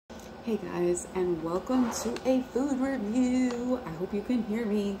Hey guys, and welcome to a food review. I hope you can hear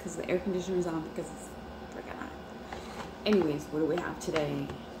me because the air conditioner is on because it's freaking hot. Anyways, what do we have today?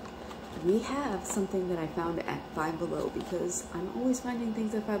 We have something that I found at Five Below because I'm always finding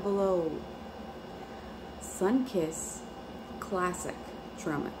things at Five Below. Sunkist Classic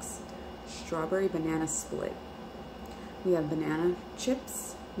Trail Mix Strawberry Banana Split. We have banana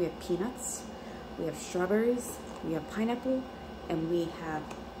chips, we have peanuts, we have strawberries, we have pineapple, and we have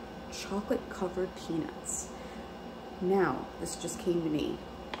chocolate covered peanuts. Now, this just came to me.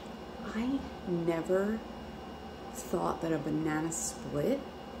 I never thought that a banana split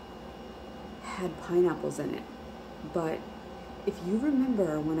had pineapples in it. But if you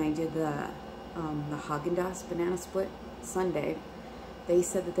remember when I did the Haagen-Dazs banana split sundae, they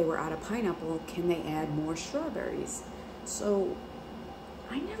said that they were out of pineapple. Can they add more strawberries? So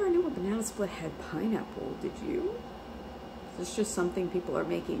I never knew a banana split had pineapple. Did you? It's just something people are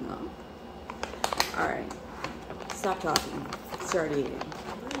making up. All right, stop talking. Start eating.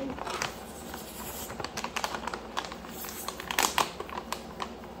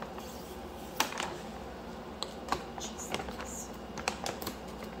 Jesus.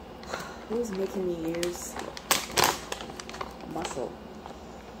 Who's making me use muscle?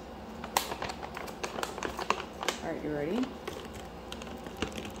 All right, you ready?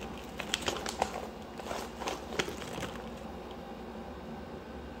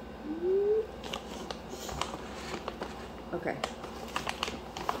 Okay.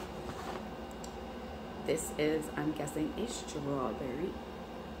 This is, I'm guessing, a strawberry.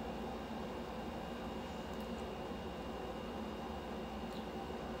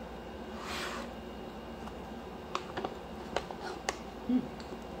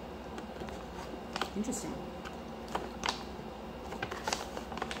 Interesting.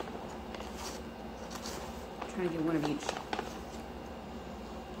 I'm trying to get one of each.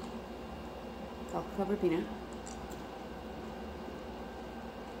 Chocolate covered peanut.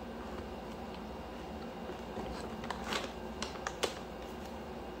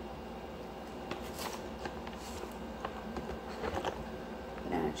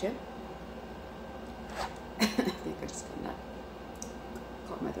 Banana chip. I think I just got that.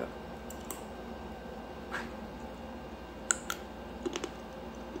 Caught my throat.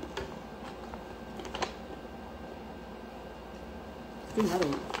 Do another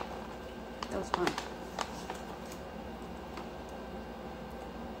one. That was fun.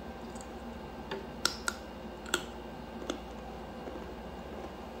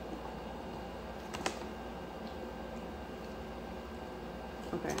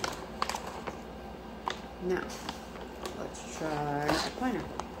 Okay. Now, let's try a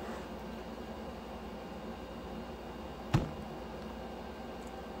pineapple.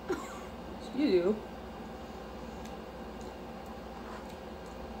 Excuse you.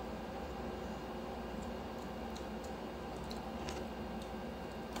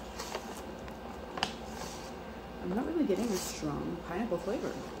 I'm not really getting a strong pineapple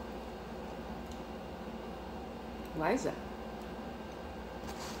flavor. Why is that?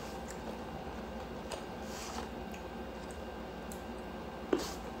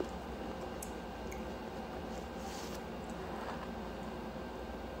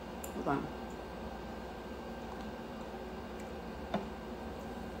 Hold on.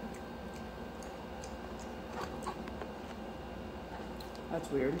 That's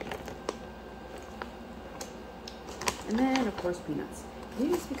weird. And then, of course, peanuts.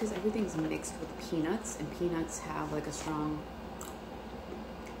 Maybe it's because everything's mixed with peanuts, and peanuts have like a strong...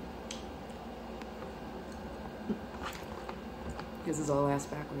 This is all ass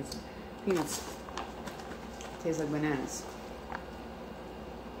backwards. Peanuts taste like bananas.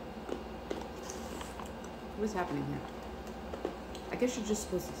 What's happening here? I guess you're just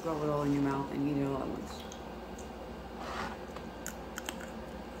supposed to throw it all in your mouth and eat it all at once.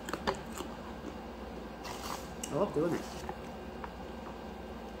 I love doing it.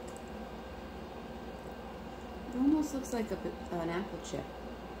 It almost looks like an apple chip.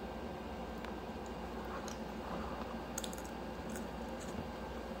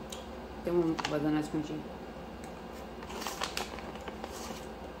 That one wasn't as crunchy.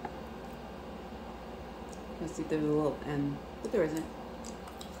 Let's see if there's a little end, but there isn't.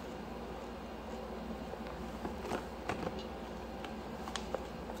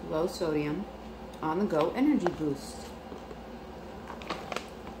 It's low sodium, on the go energy boost.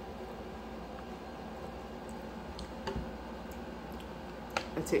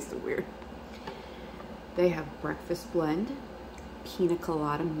 That tasted weird. They have breakfast blend, pina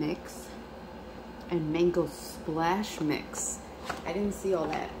colada mix, and mango splash mix. I didn't see all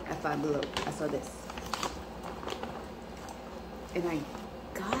that at Five Below. I saw this. And I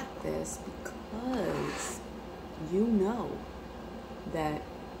got this this because you know that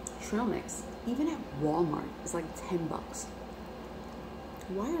trail mix, even at Walmart, is like 10 bucks.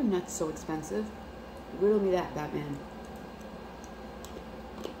 Why are nuts so expensive? Riddle me that, Batman.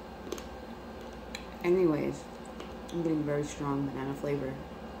 Anyways, I'm getting very strong banana flavor,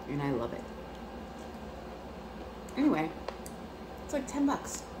 and I love it. Anyway, it's like 10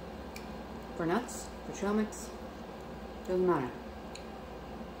 bucks. For nuts, for trail mix, doesn't matter.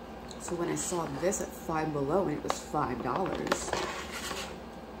 So when I saw this at Five Below and it was $5,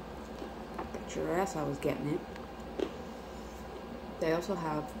 bet your ass I was getting it. They also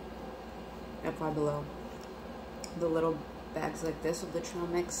have, at Five Below, the little bags like this of the trail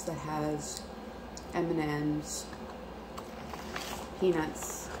mix that has M&Ms,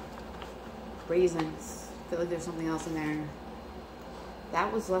 peanuts, raisins. I feel like there's something else in there.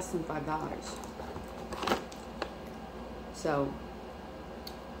 That was less than $5. So,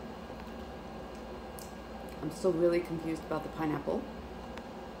 I'm still really confused about the pineapple,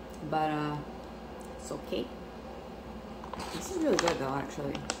 but it's okay. This is really good though,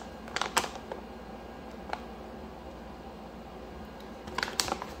 actually.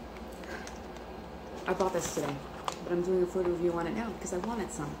 I bought this today, but I'm doing a food review on it now because I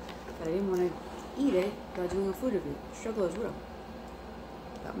wanted some, but I didn't want to eat it by doing a food review. Struggle is real.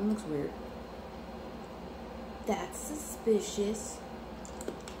 That one looks weird. That's suspicious.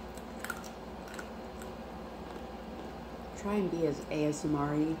 Try and be as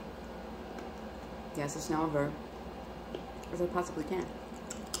ASMR-y, yes, it's now a verb, as I possibly can.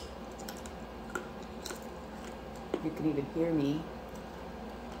 You can even hear me.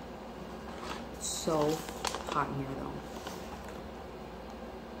 It's so hot in here though.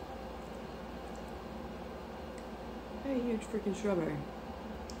 Hey, huge freaking strawberry.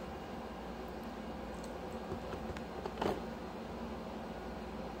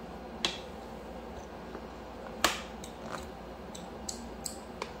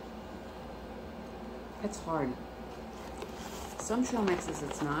 It's hard. Some trail mixes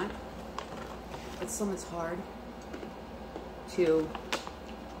it's not, but some it's hard to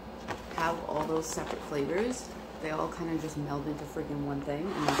have all those separate flavors. They all kind of just meld into freaking one thing,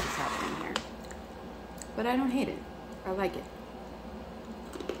 and that's what's happening here. But I don't hate it. I like it.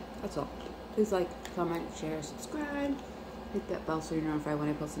 That's all. Please like, comment, share, subscribe. Hit that bell so you're notified when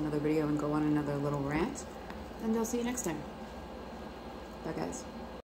I post another video and go on another little rant. And I'll see you next time. Bye, guys.